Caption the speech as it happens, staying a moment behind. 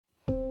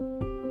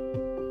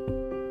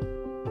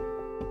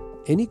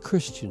Any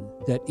Christian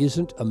that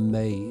isn't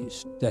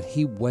amazed that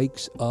he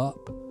wakes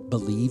up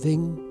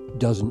believing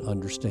doesn't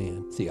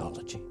understand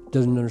theology,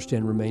 doesn't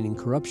understand remaining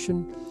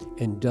corruption,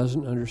 and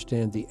doesn't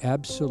understand the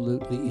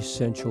absolutely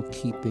essential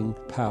keeping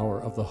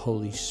power of the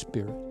Holy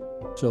Spirit.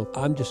 So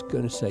I'm just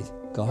going to say,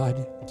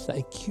 God,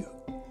 thank you.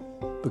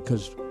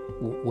 Because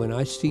when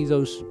I see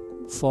those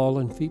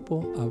fallen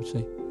people, I would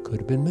say, could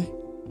have been me.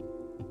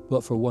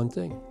 But for one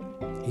thing,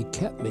 he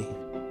kept me.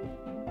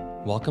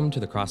 Welcome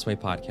to the Crossway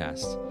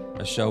Podcast,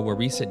 a show where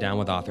we sit down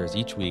with authors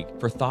each week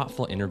for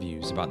thoughtful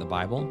interviews about the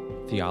Bible,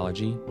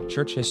 theology,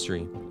 church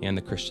history, and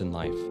the Christian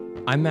life.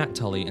 I'm Matt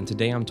Tully, and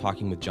today I'm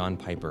talking with John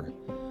Piper.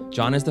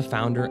 John is the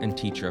founder and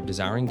teacher of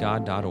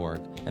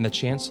DesiringGod.org and the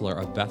chancellor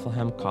of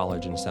Bethlehem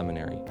College and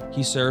Seminary.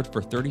 He served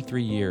for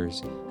 33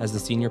 years as the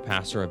senior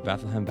pastor of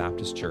Bethlehem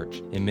Baptist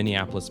Church in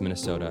Minneapolis,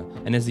 Minnesota,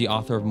 and is the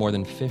author of more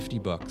than 50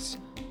 books,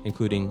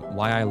 including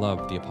Why I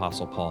Love the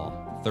Apostle Paul,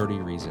 30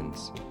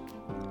 Reasons.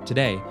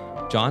 Today,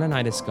 John and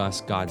I discuss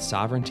God's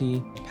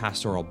sovereignty,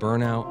 pastoral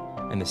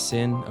burnout, and the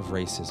sin of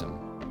racism.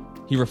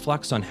 He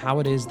reflects on how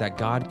it is that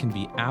God can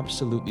be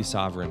absolutely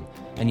sovereign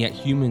and yet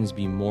humans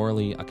be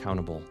morally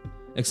accountable,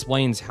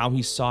 explains how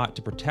he sought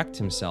to protect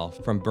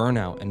himself from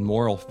burnout and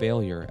moral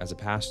failure as a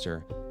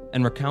pastor,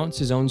 and recounts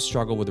his own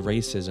struggle with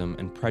racism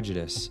and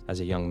prejudice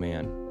as a young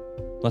man.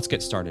 Let's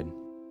get started.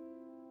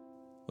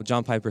 Well,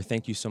 John Piper,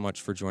 thank you so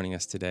much for joining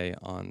us today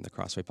on the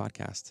Crossway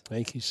Podcast.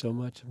 Thank you so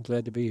much. I'm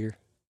glad to be here.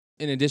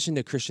 In addition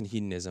to Christian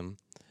hedonism,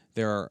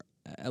 there are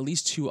at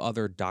least two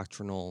other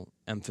doctrinal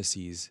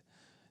emphases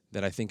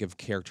that I think have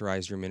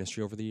characterized your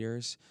ministry over the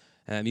years.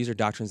 And these are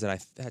doctrines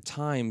that at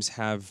times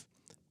have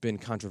been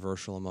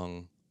controversial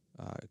among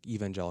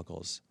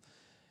evangelicals.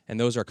 And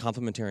those are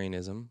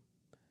complementarianism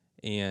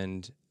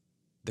and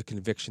the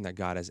conviction that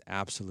God is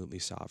absolutely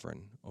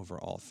sovereign over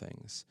all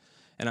things.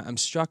 And I'm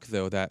struck,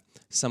 though, that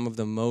some of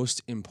the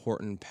most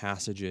important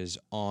passages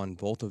on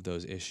both of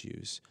those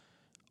issues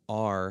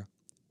are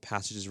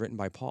passages written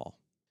by Paul.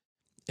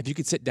 If you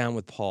could sit down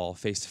with Paul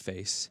face to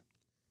face,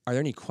 are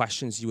there any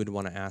questions you would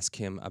want to ask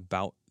him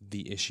about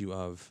the issue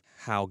of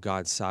how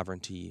God's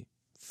sovereignty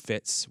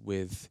fits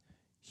with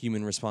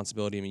human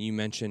responsibility? I mean, you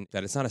mentioned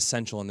that it's not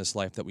essential in this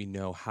life that we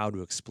know how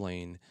to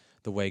explain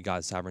the way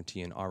God's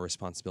sovereignty and our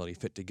responsibility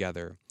fit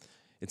together.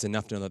 It's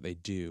enough to know that they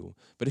do.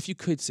 But if you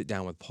could sit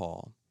down with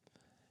Paul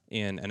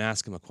and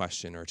ask him a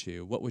question or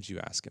two, what would you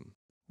ask him?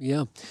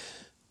 Yeah.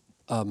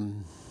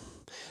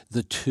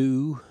 The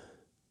two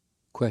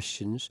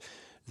questions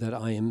that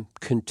I am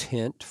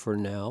content for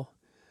now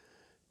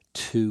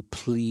to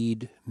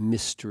plead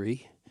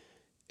mystery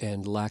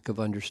and lack of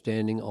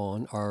understanding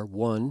on are: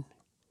 one,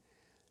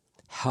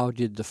 how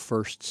did the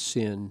first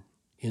sin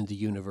in the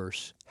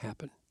universe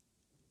happen?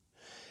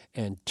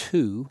 And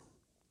two,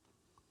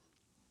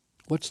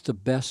 what's the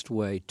best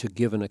way to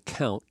give an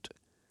account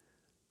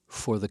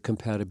for the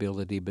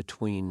compatibility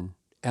between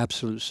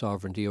absolute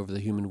sovereignty over the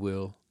human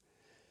will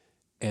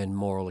and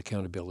moral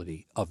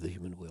accountability of the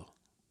human will?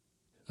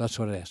 That's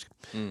what I'd ask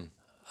him.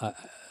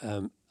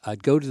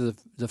 I'd go to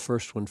the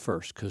first one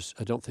first because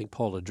I don't think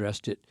Paul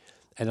addressed it,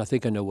 and I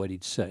think I know what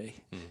he'd say.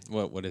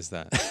 What is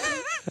that?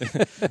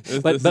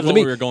 but let me,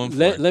 we were going for.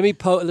 Let me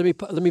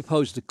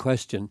pose the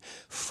question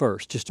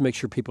first, just to make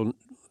sure people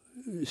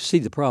see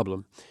the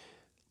problem.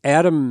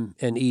 Adam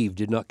and Eve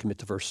did not commit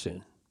the first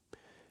sin.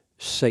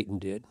 Satan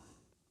did.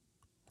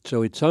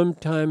 So it's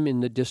sometime in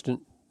the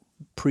distant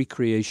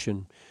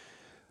pre-creation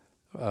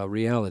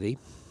reality.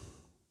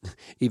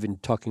 Even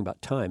talking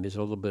about time is a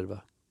little bit of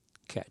a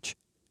catch.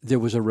 There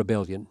was a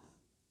rebellion.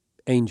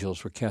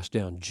 Angels were cast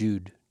down.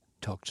 Jude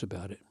talks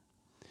about it.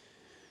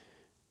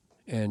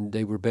 And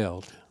they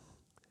rebelled.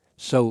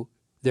 So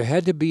there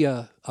had to be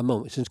a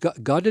moment. Since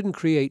God didn't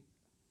create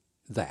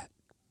that.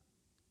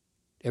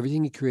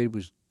 Everything he created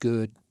was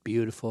good,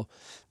 beautiful.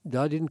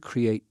 God didn't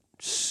create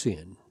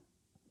sin.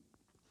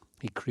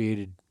 He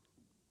created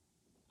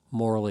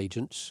moral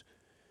agents.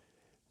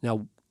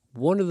 Now,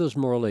 one of those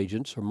moral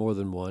agents, or more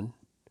than one,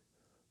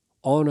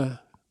 on a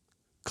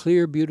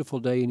clear, beautiful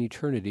day in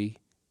eternity,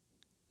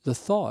 the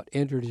thought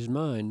entered his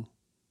mind,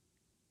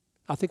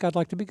 I think I'd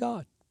like to be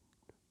God.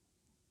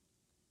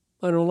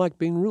 I don't like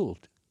being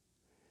ruled.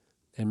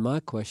 And my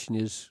question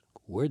is,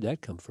 where'd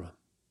that come from?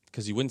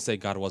 Because you wouldn't say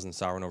God wasn't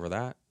sovereign over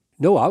that.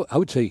 No, I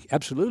would say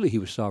absolutely he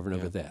was sovereign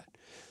over that.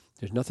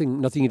 There's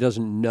nothing he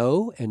doesn't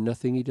know and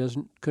nothing he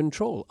doesn't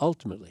control,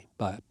 ultimately,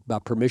 by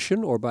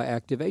permission or by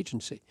active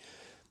agency.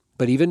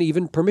 But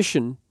even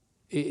permission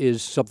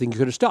is something you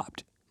could have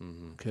stopped.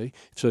 Mm-hmm. Okay,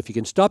 so if you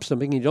can stop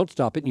something and you don't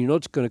stop it and you know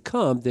it's going to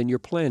come, then you're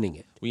planning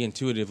it. We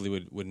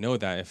intuitively would know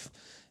that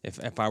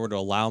if I were to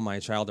allow my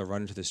child to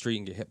run into the street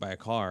and get hit by a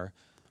car,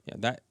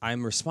 that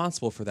I'm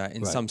responsible for that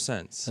in some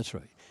sense. That's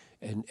right,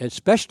 and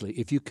especially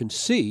if you can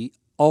see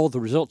all the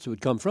results that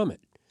would come from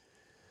it,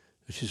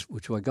 which is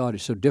why God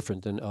is so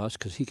different than us,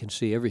 because he can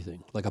see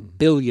everything, like a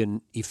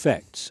billion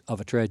effects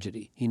of a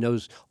tragedy. He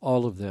knows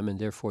all of them, and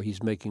therefore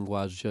he's making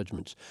wise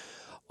judgments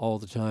all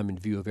the time in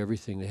view of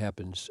everything that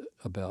happens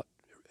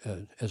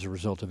as a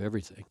result of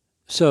everything.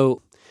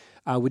 So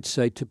I would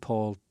say to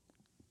Paul,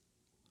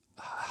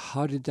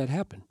 how did that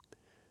happen?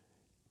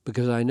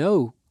 Because I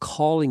know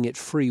calling it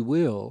free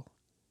will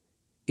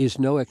is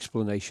no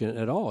explanation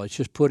at all. It's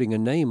just putting a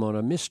name on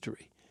a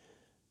mystery.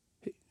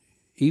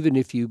 Even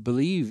if you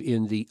believe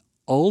in the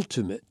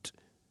ultimate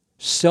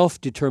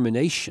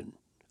self-determination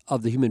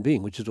of the human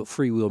being, which is what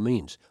free will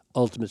means,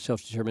 ultimate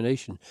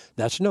self-determination,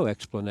 that's no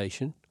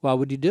explanation. Why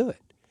would he do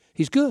it?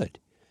 He's good.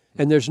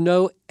 And there's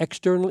no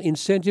external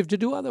incentive to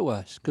do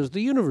otherwise because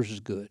the universe is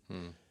good.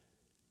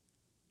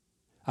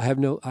 I have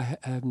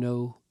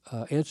no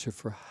answer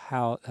for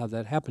how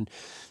that happened.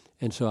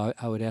 And so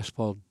I would ask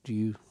Paul, do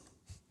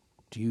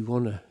you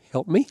want to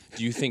help me?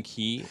 Do you think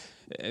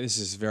this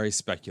is very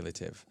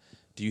speculative,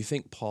 do you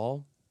think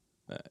Paul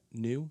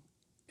knew?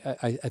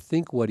 I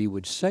think what he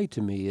would say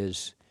to me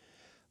is,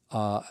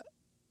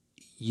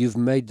 you've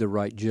made the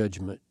right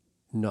judgment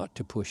not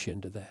to push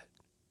into that.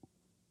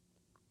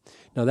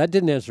 Now, that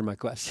didn't answer my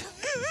question.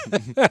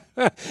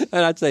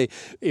 And I'd say,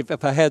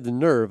 if I had the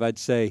nerve, I'd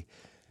say,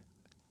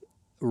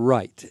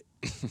 right.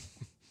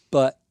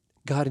 But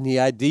got any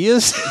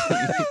ideas?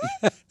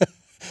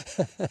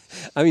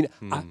 I mean,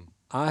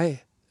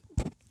 I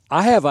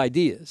have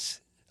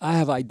ideas.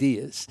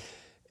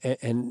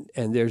 And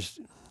there's,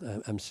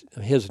 I'm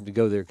hesitant to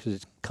go there because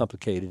it's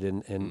complicated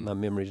and my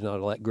memory's not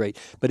all that great.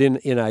 But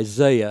in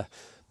Isaiah,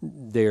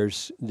 there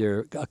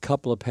are a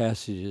couple of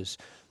passages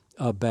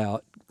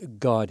about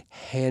God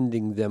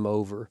handing them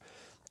over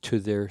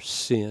to their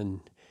sin,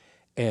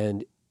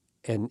 and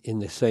in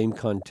the same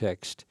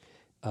context,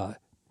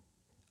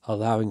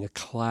 allowing a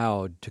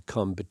cloud to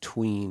come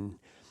between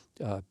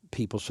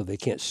people so they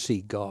can't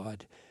see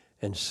God.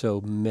 And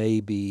so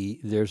maybe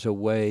there's a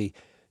way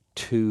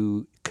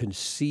to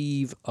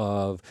conceive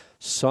of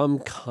some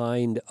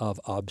kind of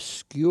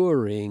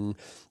obscuring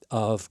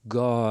of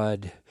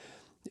God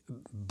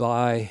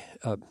by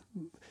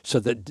so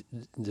that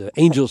the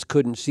angels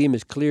couldn't see him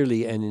as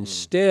clearly, and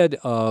instead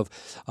of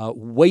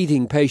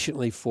waiting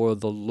patiently for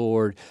the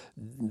Lord,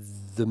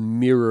 the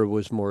mirror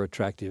was more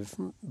attractive.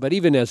 But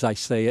even as I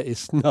say it,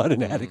 it's not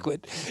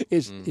inadequate.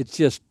 It's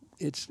just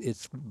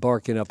it's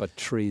barking up a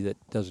tree that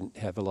doesn't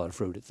have a lot of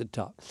fruit at the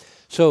top.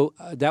 So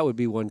that would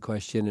be one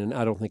question, and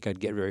I don't think I'd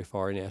get very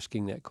far in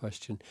asking that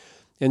question.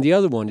 And the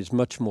other one is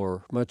much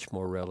more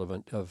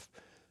relevant of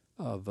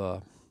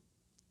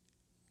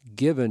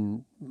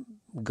given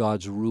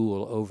God's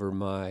rule over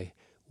my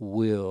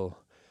will,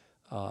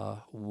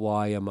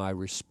 why am I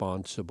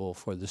responsible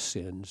for the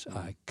sins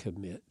I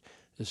commit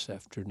this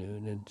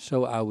afternoon? And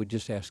so I would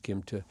just ask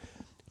him to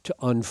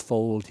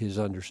unfold his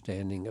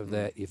understanding of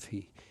that if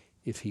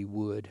he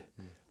would.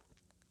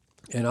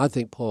 And I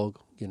think Paul,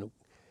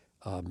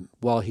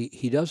 while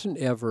he doesn't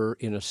ever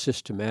in a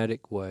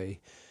systematic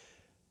way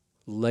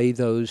lay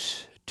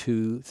those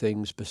two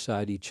things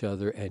beside each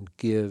other and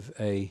give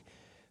a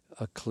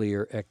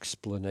clear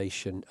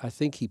explanation, I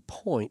think he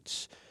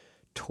points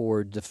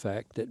toward the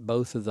fact that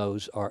both of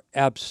those are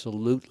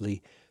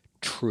absolutely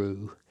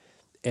true,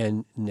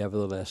 and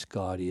nevertheless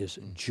God is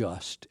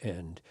just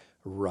and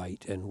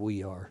right, and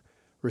we are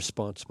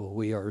responsible.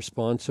 We are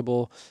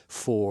responsible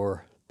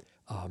for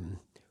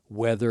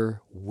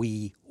whether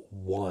we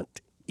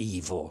want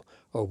evil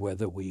or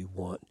whether we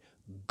want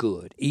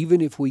good, even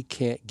if we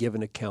can't give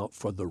an account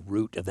for the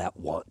root of that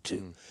want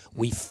to.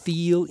 We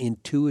feel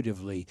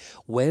intuitively,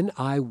 when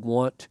I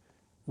want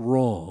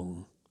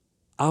wrong,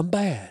 I'm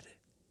bad.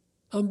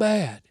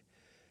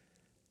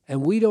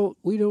 And we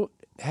don't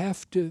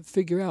have to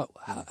figure out,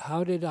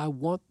 how did I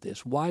want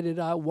this? Why did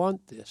I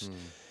want this?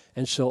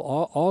 And so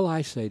all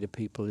I say to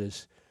people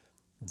is,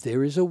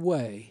 there is a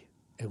way,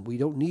 and we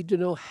don't need to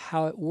know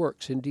how it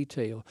works in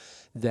detail,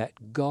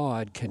 that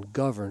God can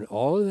govern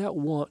all of that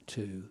want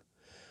to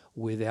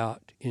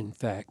without, in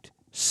fact,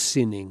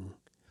 sinning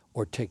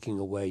or taking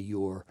away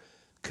your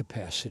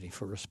capacity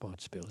for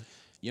responsibility.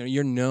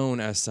 You're known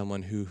as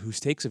someone who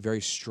takes a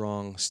very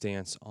strong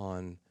stance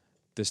on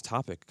this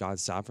topic,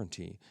 God's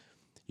sovereignty.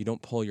 You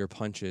don't pull your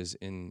punches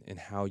in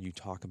how you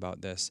talk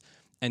about this.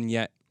 And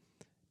yet,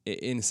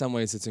 in some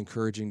ways, it's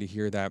encouraging to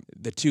hear that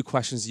the two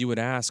questions you would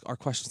ask are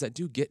questions that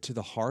do get to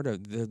the heart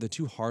of the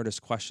two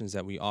hardest questions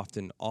that we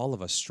often, all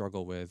of us,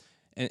 struggle with.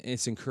 And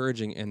it's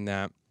encouraging in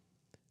that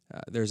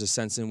there's a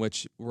sense in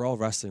which we're all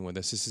wrestling with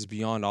this. This is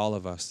beyond all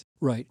of us.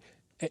 Right.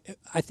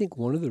 I think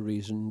one of the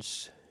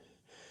reasons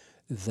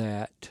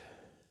that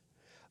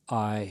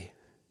I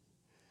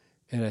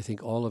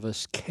think all of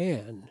us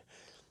can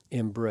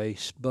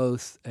embrace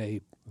both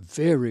a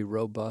very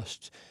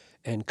robust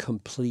and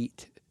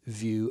complete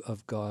view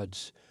of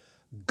God's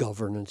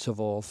governance of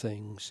all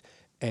things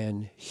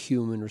and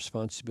human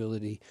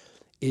responsibility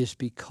is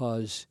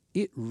because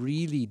it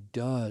really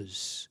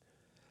does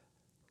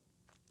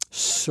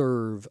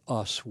serve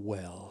us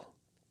well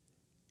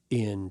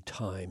in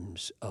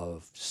times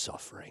of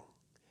suffering.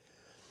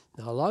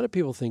 Now, a lot of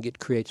people think it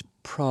creates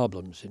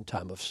problems in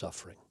time of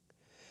suffering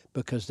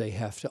because they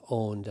have to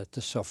own that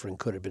the suffering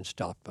could have been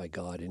stopped by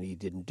God and he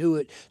didn't do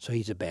it, so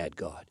he's a bad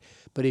God.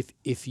 But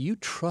if you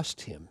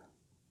trust him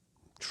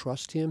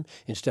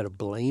instead of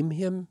blame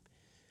him,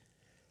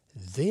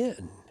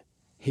 then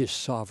his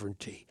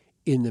sovereignty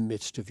in the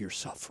midst of your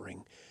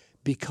suffering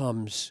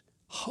becomes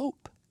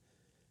hope,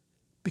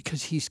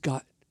 because he's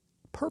got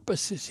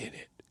purposes in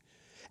it,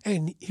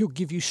 and he'll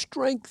give you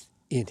strength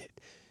in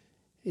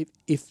it.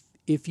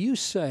 If you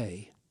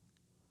say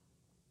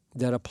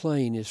that a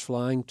plane is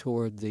flying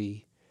toward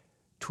the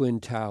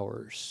Twin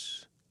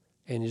Towers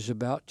and is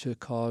about to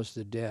cause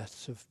the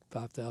deaths of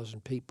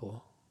 5,000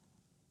 people,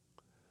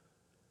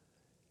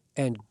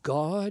 and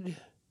God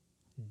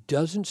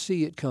doesn't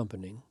see it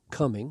coming,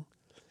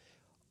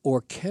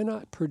 or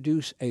cannot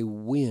produce a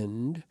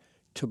wind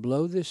to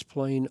blow this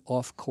plane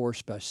off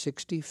course by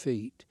 60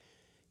 feet,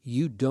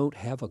 you don't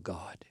have a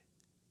God.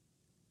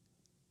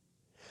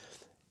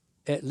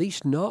 At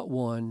least not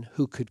one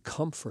who could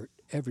comfort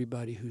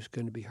everybody who's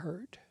going to be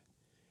hurt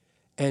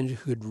and who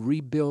could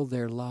rebuild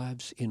their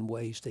lives in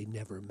ways they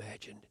never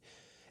imagined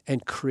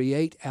and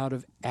create out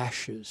of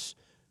ashes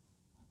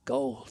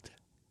gold.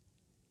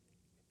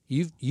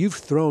 You've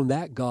thrown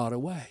that God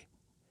away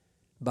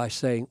by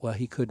saying, well,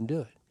 he couldn't do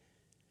it,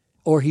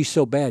 or he's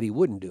so bad he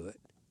wouldn't do it.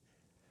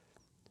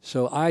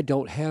 So I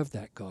don't have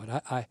that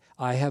God.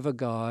 I have a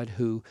God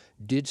who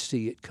did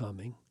see it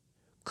coming,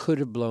 could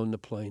have blown the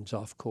planes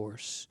off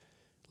course,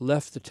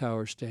 left the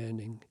tower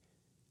standing,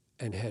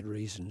 and had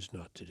reasons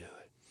not to do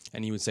it.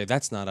 And you would say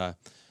that's not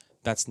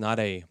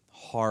a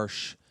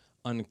harsh,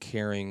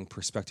 uncaring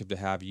perspective to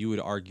have. You would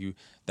argue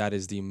that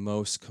is the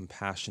most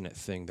compassionate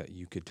thing that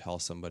you could tell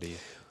somebody.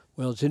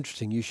 Well, it's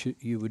interesting.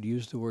 You would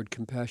use the word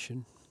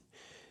compassion,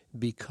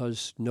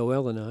 because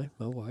Noelle and I,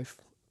 my wife,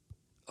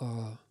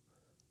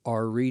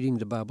 are reading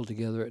the Bible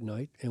together at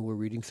night, and we're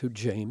reading through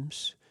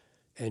James.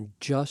 And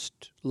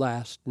just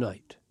last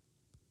night,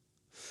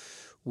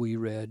 we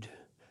read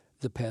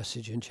the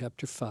passage in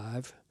chapter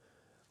 5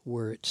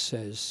 where it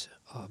says,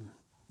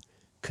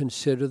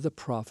 consider the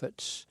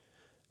prophets,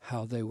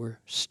 how they were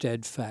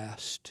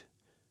steadfast.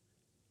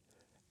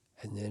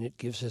 And then it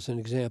gives us an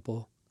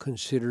example.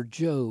 Consider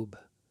Job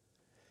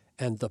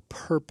and the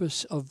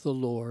purpose of the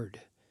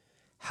Lord,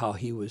 how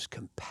he was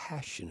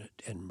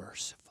compassionate and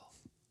merciful.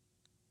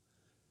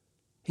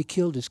 He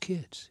killed his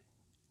kids.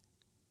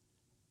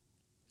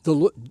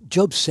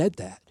 Job said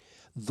that.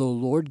 The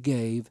Lord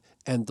gave,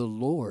 and the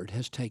Lord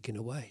has taken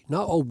away.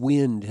 Not a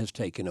wind has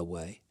taken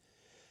away.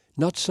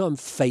 Not some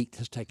fate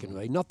has taken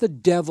away. Not the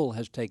devil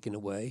has taken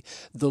away.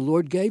 The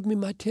Lord gave me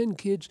my 10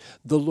 kids.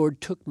 The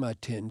Lord took my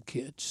 10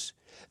 kids.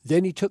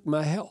 Then he took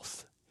my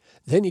health.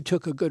 Then he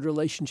took a good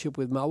relationship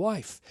with my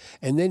wife.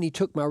 And then he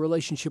took my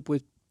relationship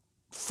with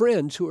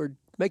friends who are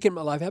making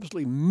my life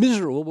absolutely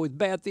miserable with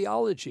bad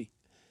theology.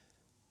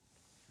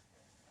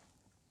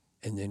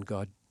 And then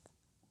God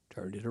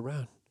turned it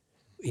around.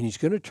 And he's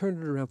going to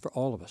turn it around for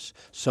all of us.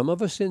 Some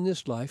of us in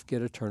this life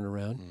get a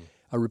turnaround,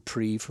 a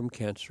reprieve from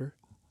cancer.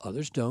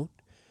 Others don't.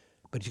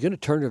 But he's going to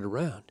turn it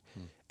around.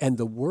 And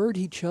the word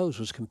he chose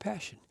was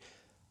compassion.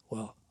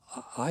 Well,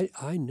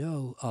 I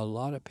know a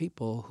lot of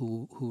people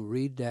who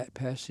read that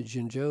passage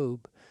in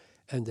Job,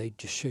 and they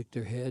just shake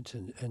their heads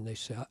and they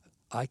say,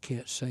 I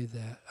can't say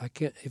that. I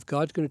can't. If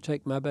God's going to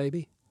take my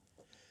baby,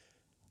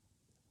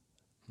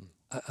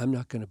 I'm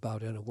not going to bow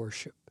down and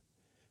worship.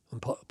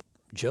 And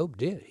Job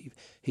did.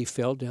 He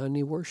fell down and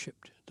he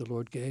worshipped. The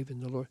Lord gave,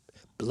 and the Lord,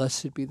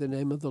 blessed be the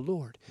name of the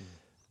Lord.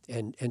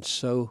 And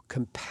so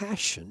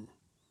compassion,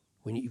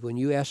 when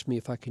you ask me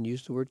if I can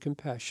use the word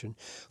compassion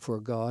for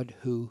a God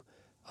who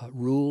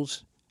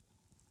rules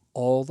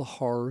all the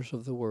horrors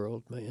of the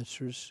world, my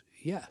answer is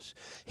yes.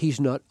 He's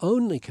not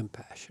only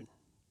compassion,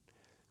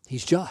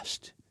 he's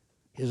just.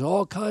 He has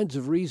all kinds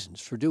of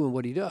reasons for doing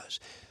what he does.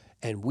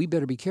 And we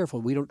better be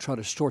careful we don't try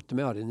to sort them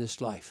out in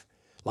this life.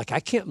 Like, I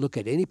can't look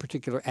at any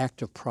particular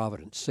act of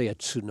providence, say a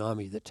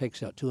tsunami that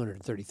takes out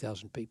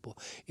 230,000 people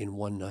in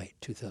one night,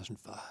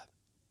 2005.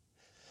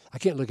 I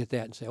can't look at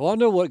that and say, well, I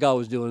know what God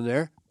was doing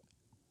there.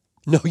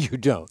 No, you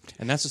don't.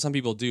 And that's what some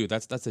people do.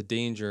 That's a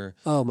danger.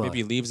 Oh, my.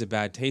 Maybe leaves a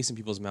bad taste in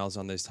people's mouths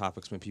on these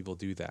topics when people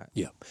do that.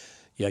 Yeah.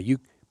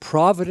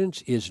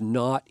 Providence is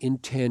not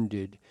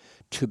intended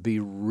to be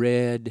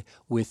read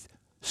with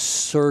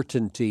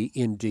certainty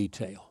in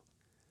detail.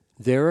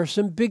 There are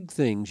some big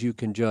things you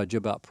can judge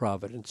about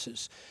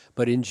providences,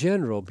 but in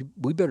general,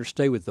 we better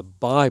stay with the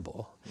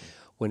Bible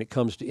when it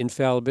comes to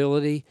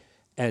infallibility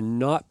and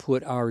not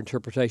put our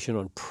interpretation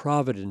on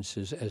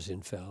providences as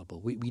infallible.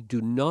 We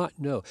do not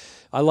know.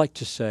 I like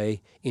to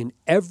say, in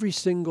every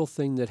single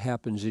thing that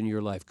happens in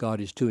your life, God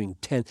is doing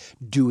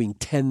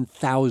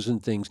 10,000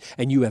 things,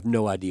 and you have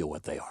no idea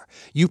what they are.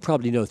 You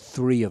probably know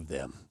 3 of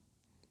them.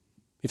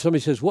 If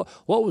somebody says, what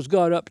was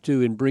God up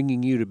to in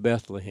bringing you to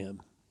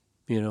Bethlehem,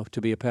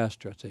 to be a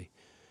pastor? I'd say,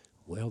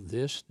 well,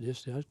 this,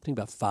 I think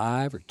about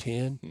 5 or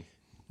 10.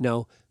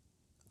 No,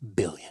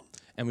 billion.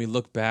 And we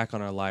look back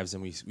on our lives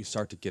and we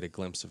start to get a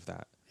glimpse of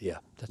that. Yeah,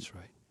 that's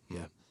right.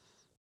 Yeah.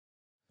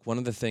 One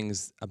of the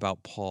things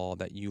about Paul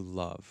that you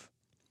love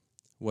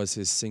was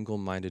his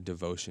single-minded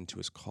devotion to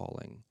his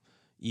calling,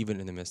 even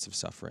in the midst of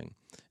suffering.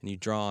 And you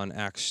draw on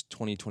Acts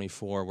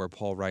 20:24, where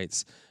Paul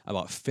writes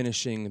about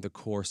finishing the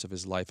course of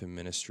his life and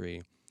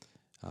ministry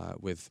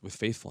with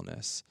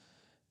faithfulness.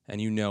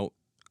 And you note,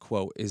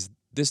 quote,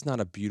 this not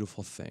a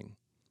beautiful thing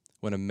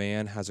when a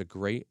man has a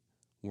great,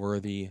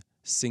 worthy,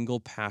 single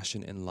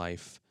passion in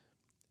life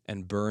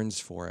and burns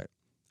for it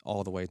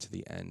all the way to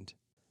the end?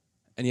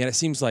 And yet it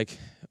seems like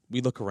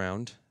we look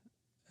around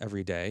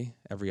every day,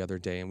 every other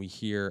day, and we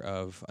hear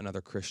of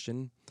another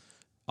Christian,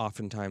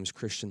 oftentimes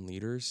Christian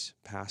leaders,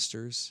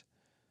 pastors,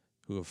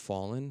 who have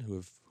fallen,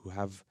 who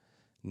have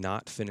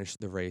not finished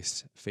the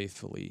race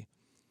faithfully.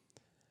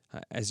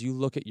 As you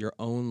look at your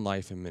own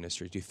life and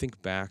ministry, do you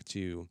think back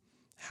to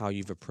how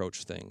you've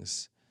approached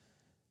things?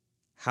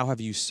 How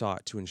have you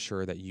sought to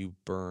ensure that you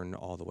burn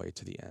all the way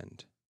to the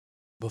end?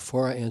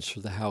 Before I answer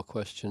the how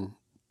question,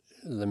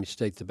 let me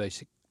state the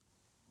basic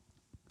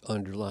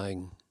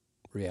underlying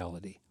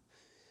reality.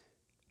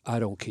 I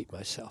don't keep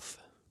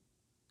myself.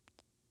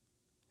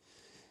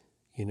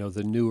 You know,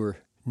 the newer,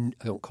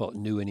 I don't call it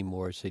new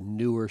anymore, it's a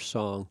newer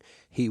song,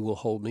 He Will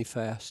Hold Me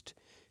Fast.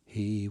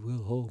 He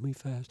will hold me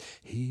fast,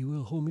 He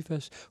will hold me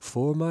fast,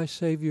 for my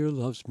Savior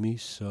loves me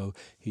so,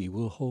 He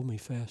will hold me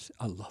fast.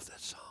 I love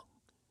that song.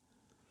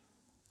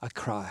 I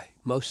cry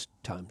most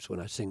times when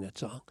I sing that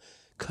song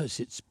because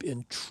it's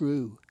been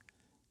true.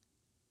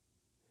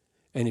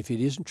 And if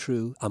it isn't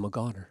true, I'm a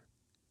goner.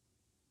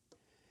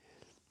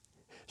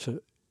 So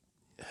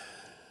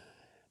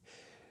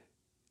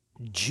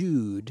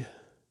Jude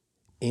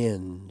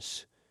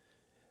ends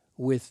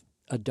with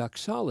a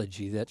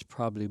doxology that's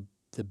probably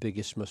the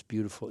biggest, most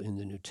beautiful in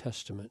the New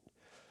Testament.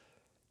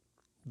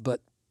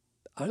 But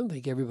I don't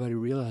think everybody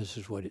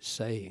realizes what it's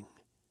saying.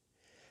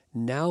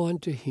 Now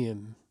unto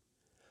him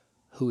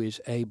who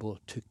is able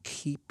to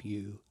keep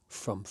you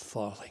from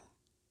falling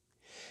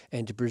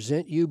and to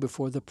present you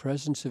before the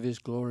presence of his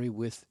glory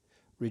with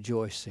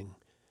rejoicing.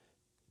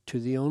 To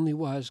the only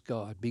wise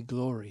God be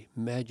glory,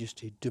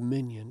 majesty,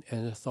 dominion,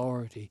 and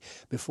authority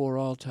before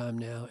all time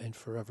now and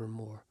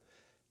forevermore.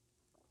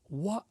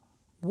 What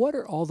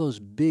are all those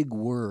big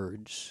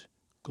words,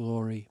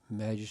 glory,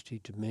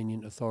 majesty,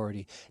 dominion,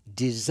 authority,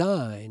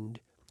 designed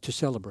to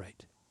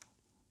celebrate?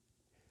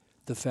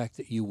 The fact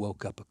that you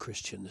woke up a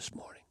Christian this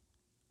morning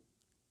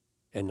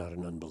and not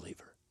an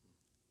unbeliever.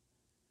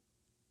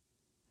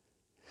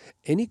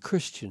 Any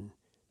Christian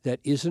that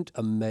isn't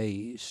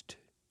amazed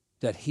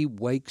that he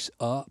wakes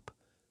up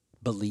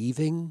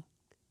believing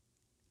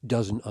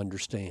doesn't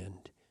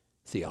understand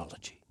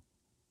theology,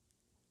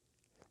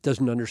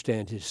 doesn't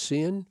understand his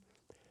sin,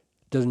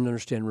 doesn't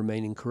understand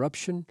remaining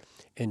corruption,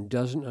 and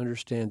doesn't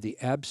understand the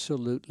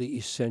absolutely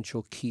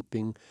essential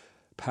keeping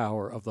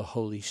power of the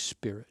Holy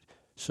Spirit.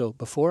 So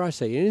before I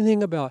say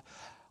anything about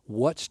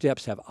what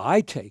steps have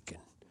I taken,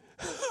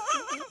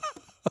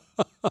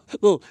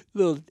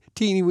 little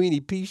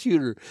teeny-weeny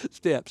pea-shooter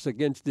steps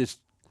against this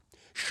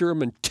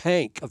Sherman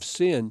tank of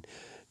sin,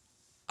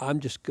 I'm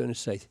just going to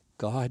say,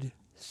 God,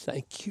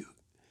 thank you.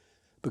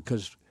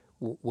 Because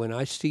when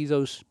I see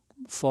those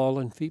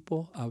fallen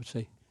people, I would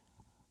say,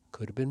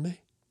 could have been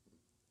me.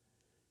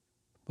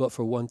 But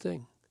for one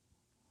thing,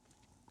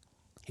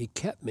 he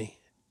kept me.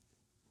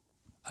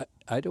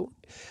 I don't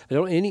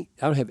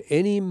have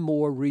any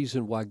more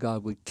reason why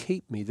God would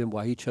keep me than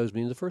why he chose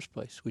me in the first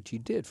place, which he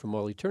did from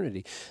all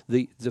eternity.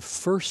 The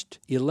first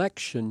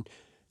election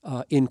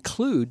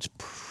includes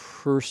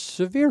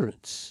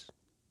perseverance.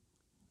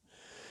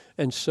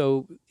 And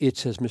so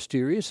it's as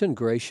mysterious and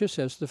gracious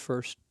as the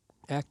first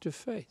act of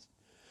faith.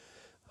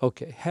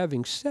 Okay,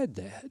 having said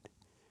that,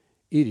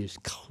 it is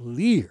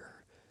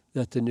clear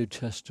that the New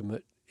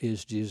Testament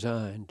is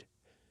designed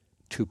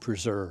to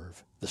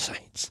preserve the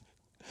saints.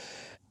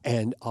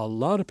 And a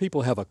lot of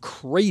people have a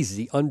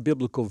crazy,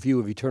 unbiblical view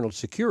of eternal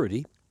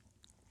security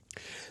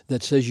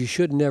that says you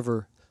should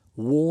never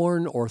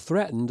warn or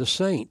threaten the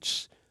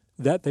saints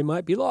that they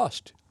might be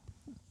lost.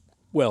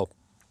 Well,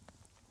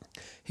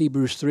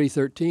 Hebrews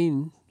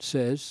 3:13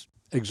 says,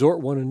 exhort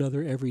one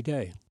another every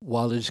day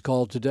while it is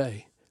called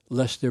today,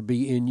 lest there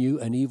be in you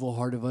an evil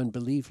heart of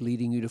unbelief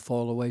leading you to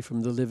fall away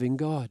from the living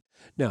God.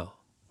 Now,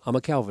 I'm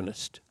a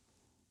Calvinist.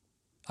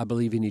 I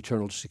believe in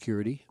eternal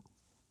security.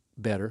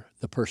 Better,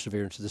 the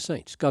perseverance of the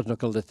saints. God's not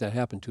going to let that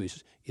happen to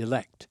his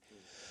elect.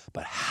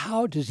 But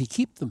how does he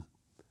keep them?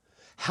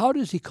 How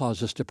does he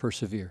cause us to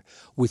persevere?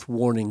 With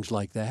warnings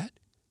like that.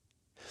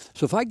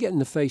 So if I get in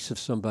the face of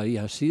somebody,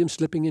 I see them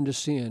slipping into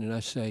sin, and I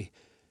say,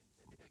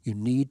 you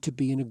need to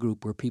be in a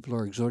group where people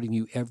are exhorting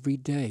you every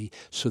day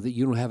so that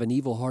you don't have an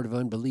evil heart of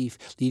unbelief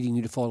leading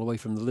you to fall away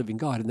from the living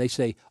God. And they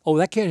say, oh,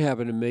 that can't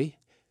happen to me,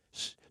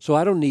 so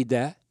I don't need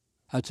that.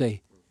 I'd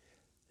say,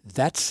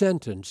 that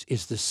sentence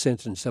is the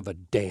sentence of a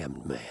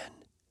damned man.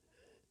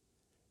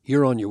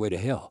 You're on your way to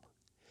hell.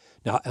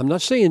 Now, I'm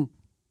not saying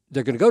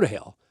they're going to go to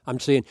hell.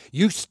 I'm saying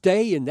you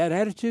stay in that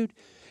attitude.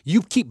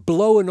 You keep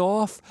blowing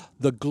off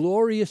the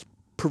glorious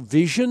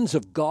provisions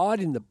of God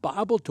in the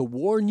Bible to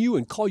warn you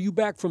and call you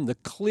back from the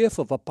cliff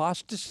of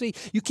apostasy.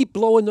 You keep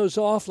blowing those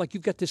off like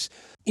you've got this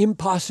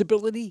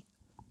impossibility.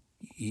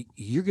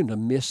 You're going to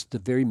miss the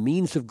very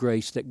means of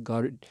grace that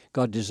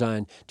God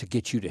designed to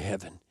get you to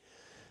heaven.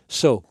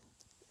 So,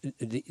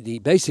 the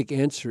basic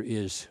answer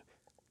is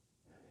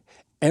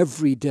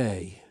every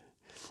day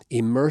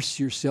immerse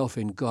yourself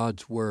in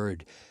God's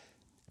Word.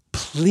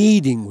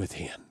 pleading with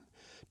him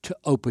to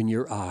open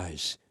your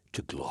eyes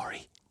to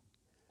glory.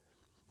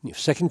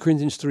 2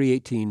 Corinthians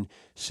 3:18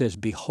 says,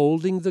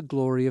 beholding the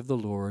glory of the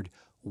Lord,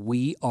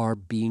 we are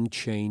being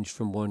changed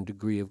from one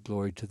degree of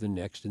glory to the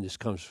next, and this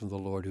comes from the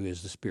Lord who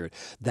is the Spirit.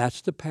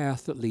 That's the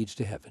path that leads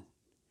to heaven.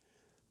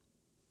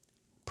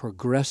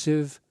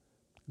 Progressive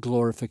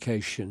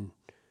glorification,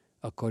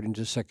 according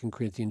to 2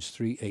 Corinthians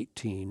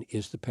 3:18,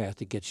 is the path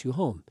that gets you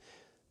home.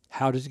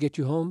 How does it get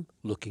you home?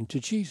 Looking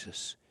to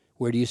Jesus.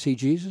 Where do you see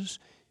Jesus?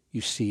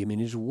 You see him in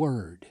his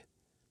Word.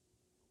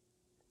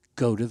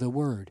 Go to the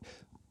Word.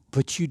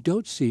 But you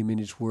don't see him in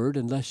his Word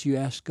unless you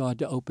ask God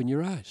to open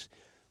your eyes.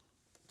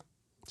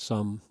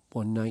 Psalm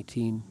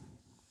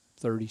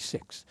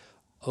 119:36.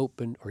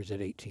 Open, or is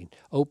it 18?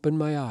 Open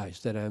my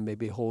eyes that I may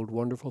behold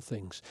wonderful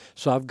things.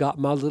 So I've got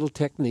my little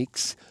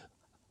techniques,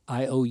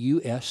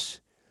 IOUS.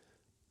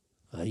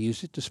 I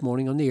used it this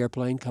morning on the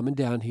airplane coming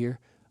down here.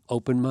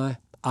 Opened my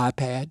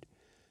iPad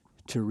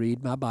to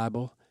read my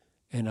Bible.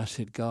 And I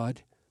said,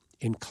 God,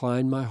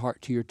 incline my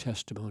heart to your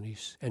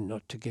testimonies and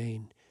not to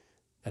gain.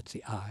 That's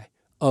the I.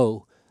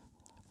 O,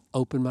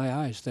 open my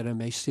eyes that I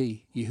may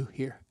see you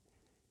here.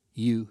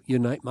 You,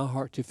 unite my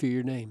heart to fear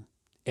your name.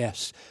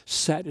 S,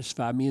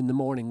 satisfy me in the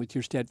morning with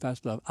your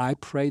steadfast love. I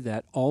pray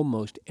that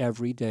almost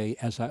every day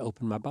as I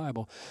open my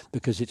Bible,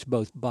 because it's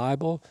both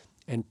Bible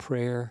and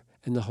prayer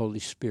and the Holy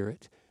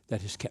Spirit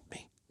that has kept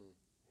me.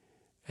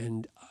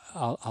 And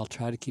I'll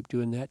try to keep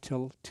doing that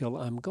till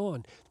I'm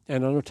gone.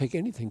 And I don't take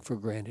anything for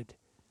granted.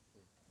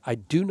 I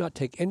do not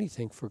take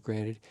anything for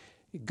granted.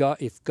 God,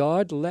 if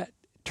God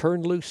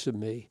turned loose of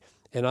me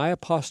and I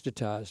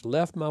apostatized,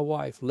 left my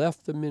wife,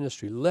 left the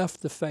ministry,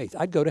 left the faith,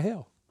 I'd go to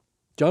hell.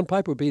 John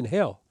Piper would be in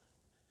hell.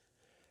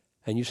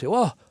 And you say,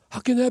 well, how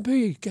can that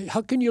be?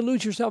 How can you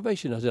lose your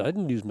salvation? I said, I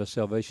didn't lose my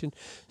salvation.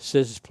 It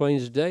says as plain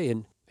as day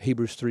in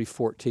Hebrews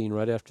 3:14,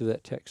 right after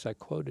that text I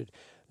quoted,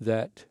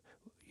 that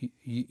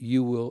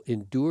you will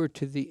endure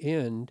to the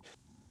end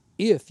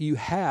if you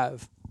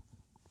have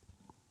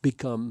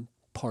become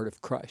part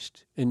of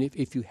Christ. And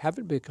if you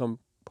haven't become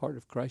part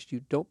of Christ, you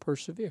don't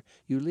persevere.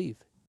 You leave.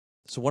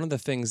 So one of the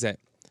things that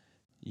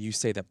you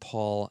say that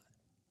Paul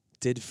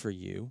did for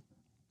you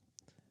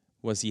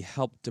was he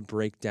helped to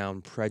break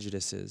down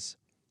prejudices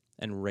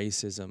and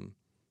racism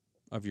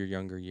of your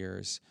younger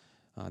years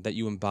that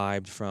you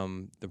imbibed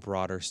from the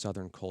broader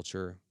Southern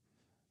culture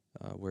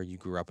where you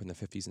grew up in the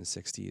 50s and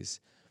 60s.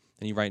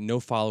 And you write, no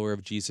follower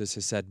of Jesus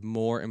has said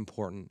more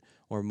important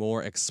or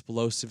more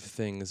explosive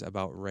things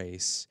about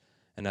race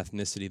and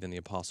ethnicity than the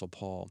Apostle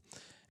Paul.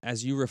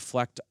 As you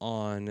reflect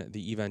on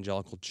the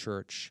evangelical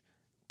church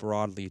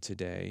broadly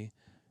today,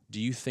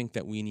 do you think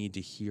that we need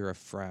to hear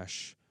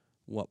afresh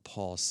what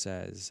Paul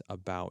says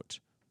about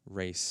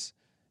race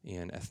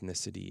and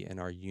ethnicity and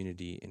our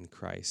unity in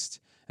Christ?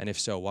 And if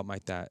so, what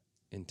might that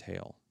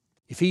entail?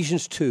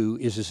 Ephesians 2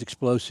 is as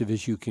explosive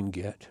as you can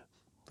get,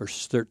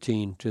 verses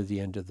 13 to the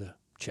end of the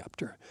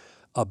chapter,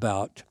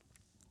 about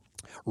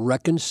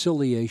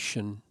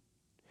reconciliation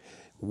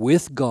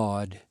with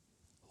God,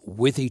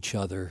 with each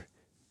other,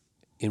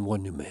 in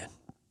one new man.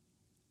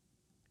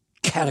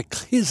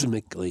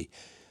 Cataclysmically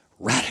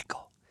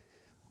radical.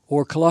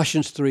 Or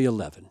Colossians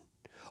 3:11,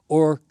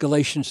 or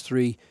Galatians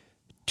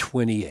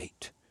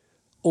 3:28,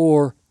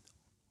 or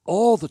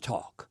all the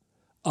talk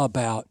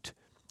about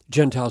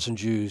Gentiles and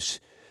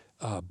Jews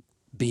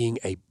being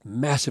a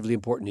massively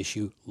important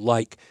issue,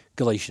 like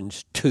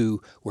Galatians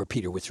 2, where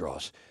Peter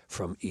withdraws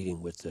from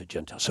eating with the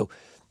Gentiles. So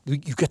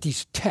you've got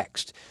these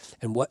texts,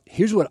 and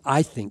here's what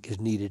I think is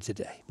needed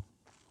today.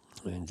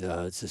 And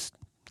it's just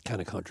kind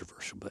of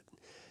controversial, but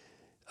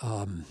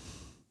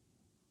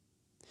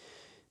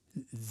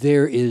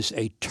there is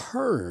a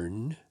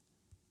turn,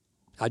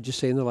 I'd just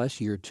say in the last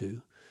year or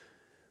two,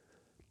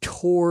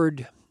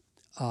 toward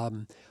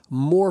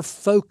more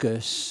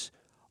focus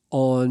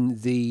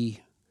on the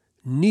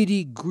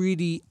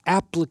nitty-gritty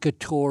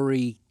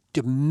applicatory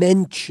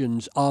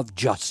dimensions of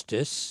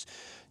justice,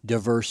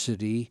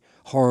 diversity,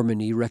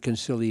 harmony,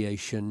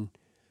 reconciliation,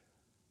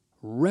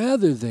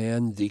 rather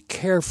than the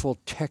careful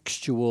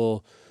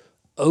textual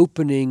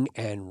opening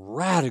and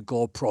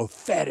radical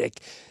prophetic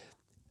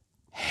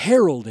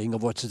heralding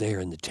of what's there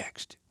in the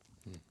text.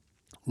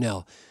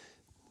 Now,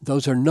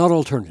 those are not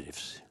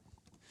alternatives,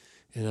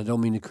 and I don't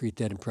mean to create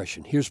that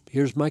impression.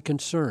 Here's my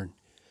concern.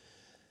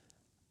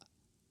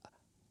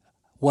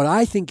 What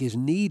I think is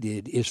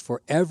needed is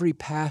for every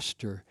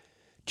pastor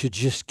to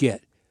just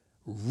get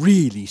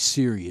really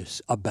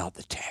serious about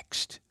the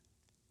text.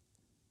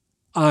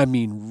 I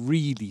mean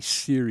really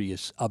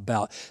serious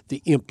about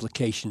the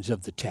implications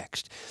of the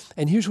text.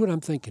 And here's what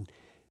I'm thinking.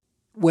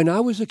 When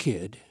I was a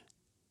kid,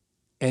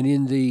 and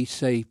in the,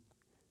 say,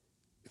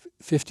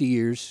 50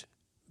 years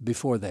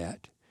before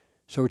that,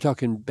 so we're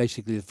talking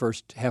basically the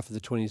first half of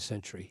the 20th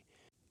century,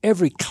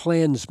 every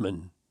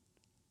Klansman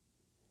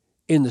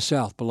in the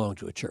South belonged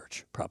to a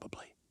church,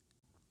 probably.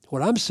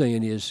 What I'm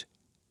saying is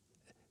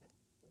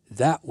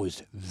that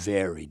was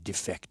very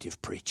defective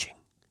preaching.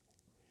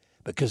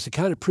 Because the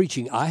kind of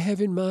preaching I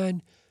have in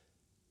mind,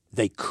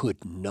 they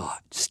could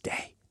not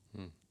stay.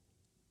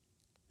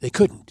 They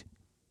couldn't.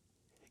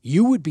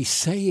 You would be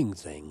saying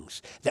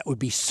things that would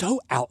be so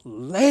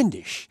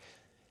outlandish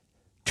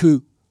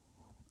to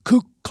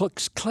Ku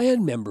Klux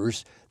Klan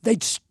members,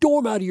 they'd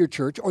storm out of your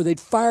church or they'd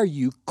fire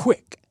you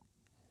quick.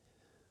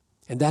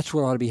 And that's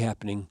what ought to be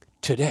happening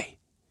today.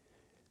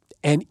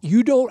 And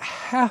you don't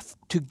have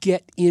to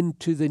get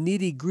into the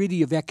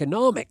nitty-gritty of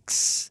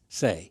economics,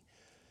 say,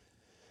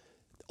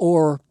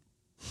 or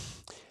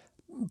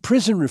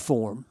prison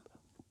reform,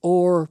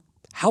 or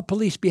how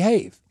police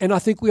behave. And I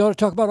think we ought to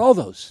talk about all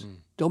those.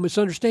 Don't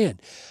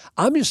misunderstand.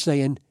 I'm just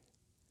saying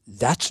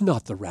that's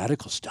not the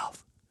radical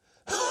stuff.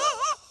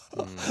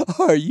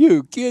 Are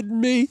you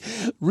kidding me?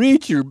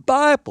 Read your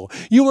Bible.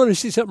 You want to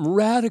see something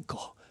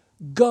radical?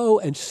 Go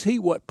and see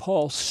what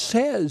Paul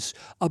says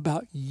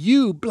about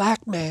you,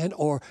 black man,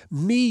 or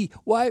me,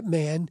 white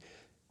man,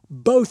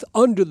 both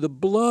under the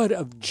blood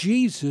of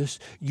Jesus,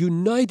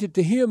 united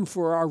to him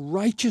for our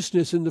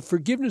righteousness and the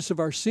forgiveness of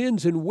our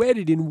sins, and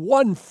wedded in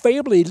one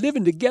family,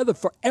 living together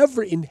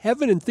forever in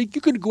heaven, and think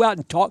you're going to go out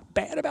and talk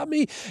bad about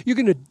me? You're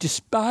going to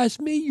despise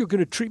me? You're going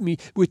to treat me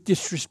with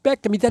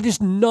disrespect? I mean, that is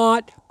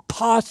not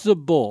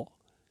possible.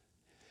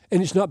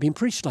 And it's not being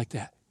preached like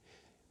that.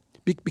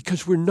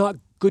 Because we're not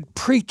good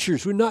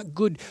preachers. We're not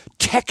good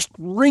text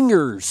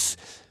ringers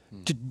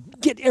to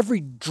get every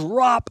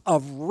drop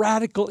of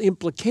radical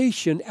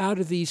implication out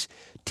of these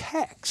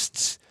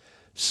texts.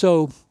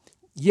 So,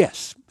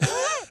 yes.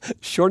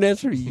 Short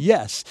answer,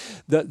 yes.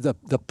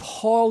 The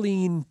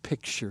Pauline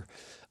picture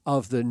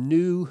of the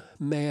new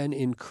man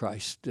in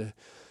Christ,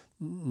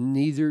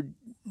 neither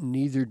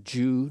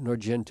Jew nor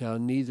Gentile,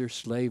 neither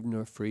slave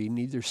nor free,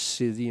 neither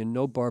Scythian,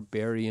 no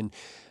barbarian,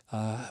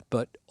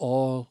 but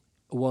all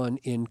one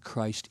in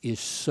Christ, is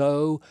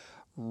so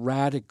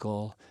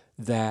radical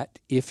that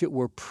if it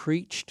were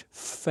preached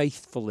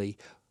faithfully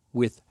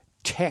with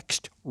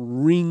text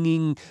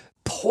ringing,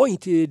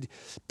 pointed,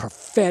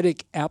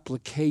 prophetic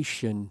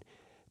application,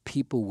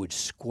 people would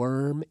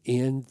squirm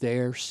in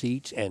their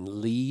seats and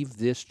leave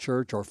this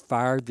church or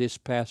fire this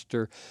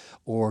pastor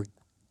or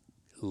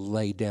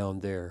lay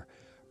down their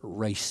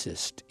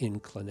racist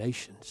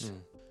inclinations.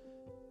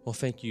 Well,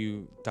 thank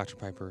you, Dr.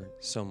 Piper,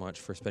 so much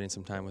for spending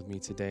some time with me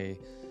today,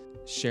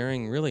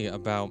 sharing really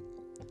about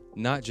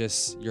not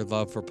just your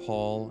love for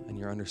Paul and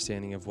your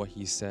understanding of what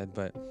he said,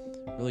 but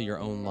really your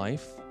own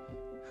life,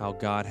 how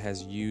God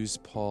has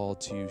used Paul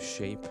to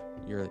shape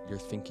your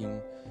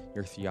thinking,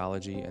 your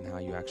theology, and how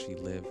you actually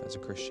live as a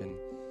Christian.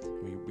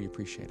 We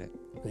appreciate it.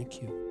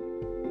 Thank you.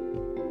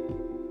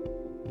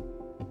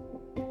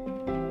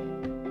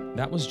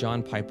 That was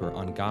John Piper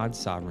on God's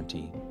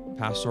sovereignty,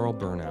 pastoral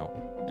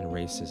burnout, and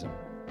racism.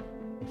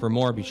 For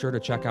more, be sure to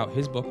check out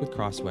his book with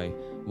Crossway,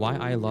 Why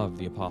I Love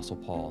the Apostle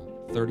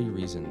Paul, 30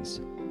 Reasons,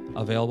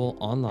 available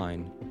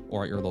online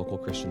or at your local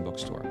Christian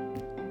bookstore.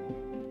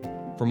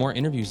 For more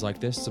interviews like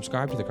this,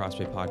 subscribe to the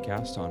Crossway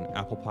Podcast on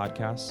Apple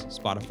Podcasts,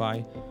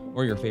 Spotify,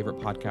 or your favorite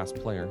podcast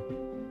player.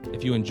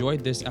 If you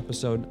enjoyed this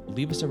episode,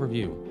 leave us a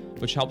review,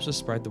 which helps us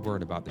spread the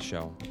word about the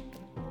show.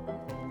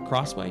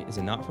 Crossway is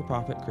a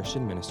not-for-profit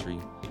Christian ministry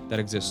that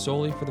exists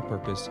solely for the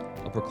purpose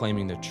of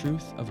proclaiming the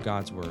truth of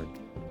God's Word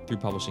through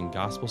publishing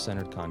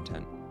gospel-centered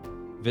content.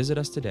 Visit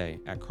us today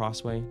at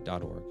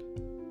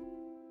crossway.org.